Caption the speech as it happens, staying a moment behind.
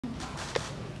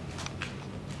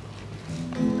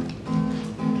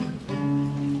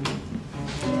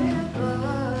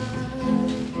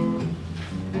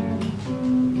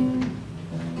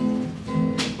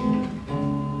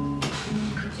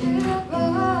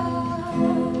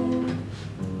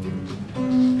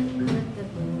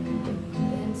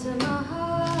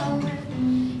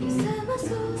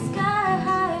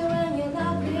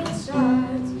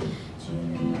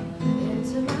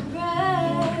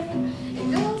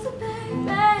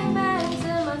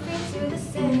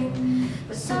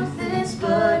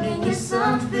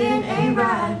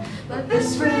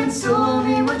best friend told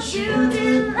me what you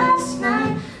did last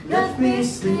night. Left me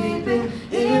sleeping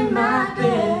in my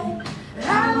bed.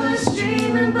 I was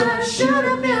dreaming, but I should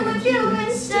have been with you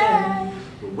instead.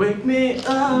 Wake me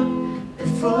up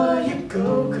before you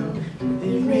go.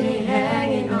 Leave me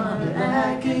hanging on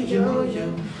like a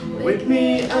yo-yo. Wake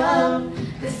me up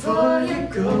before you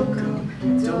go.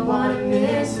 Don't wanna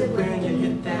miss it when you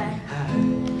hit that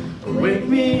high. Wake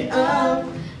me up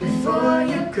before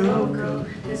you go,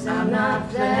 'cause I'm not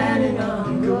planning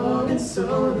on going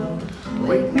solo.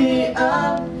 Wake me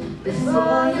up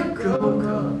before you go.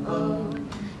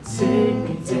 Take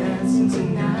me dancing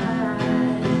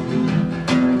tonight.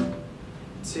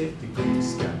 Take the gray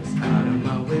skies out of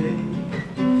my way.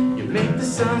 You make the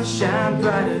sun shine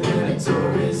brighter than a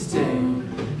tourist day.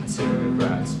 Turn a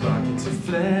bright spark into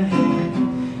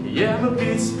flame. Yeah, my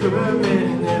beats permit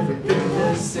and never been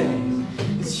the same.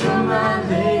 'Cause you're my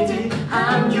lady,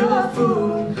 I'm your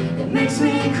fool. It makes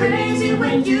me crazy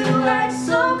when you act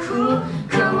so cruel.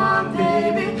 Come on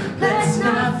baby, let's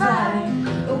not fight.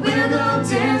 We'll go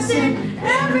dancing,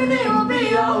 everything will be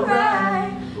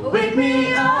alright. Wake me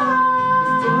up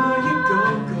before you go.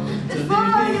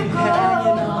 Before you go,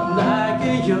 hanging on like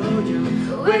a yo-yo.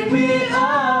 Wake me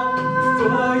up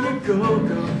before you go.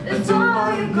 I don't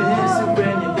wanna miss it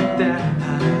when you hit that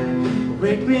high.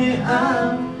 Wake me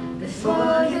up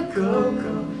before you go,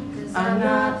 'cause I'm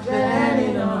not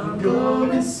planning on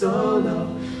going solo.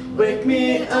 Wake me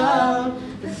up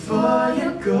before you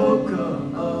go.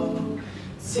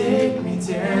 Take me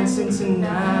dancing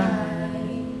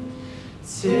tonight.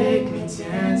 Take me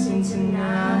dancing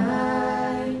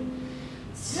tonight.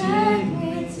 Take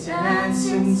me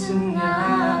dancing tonight.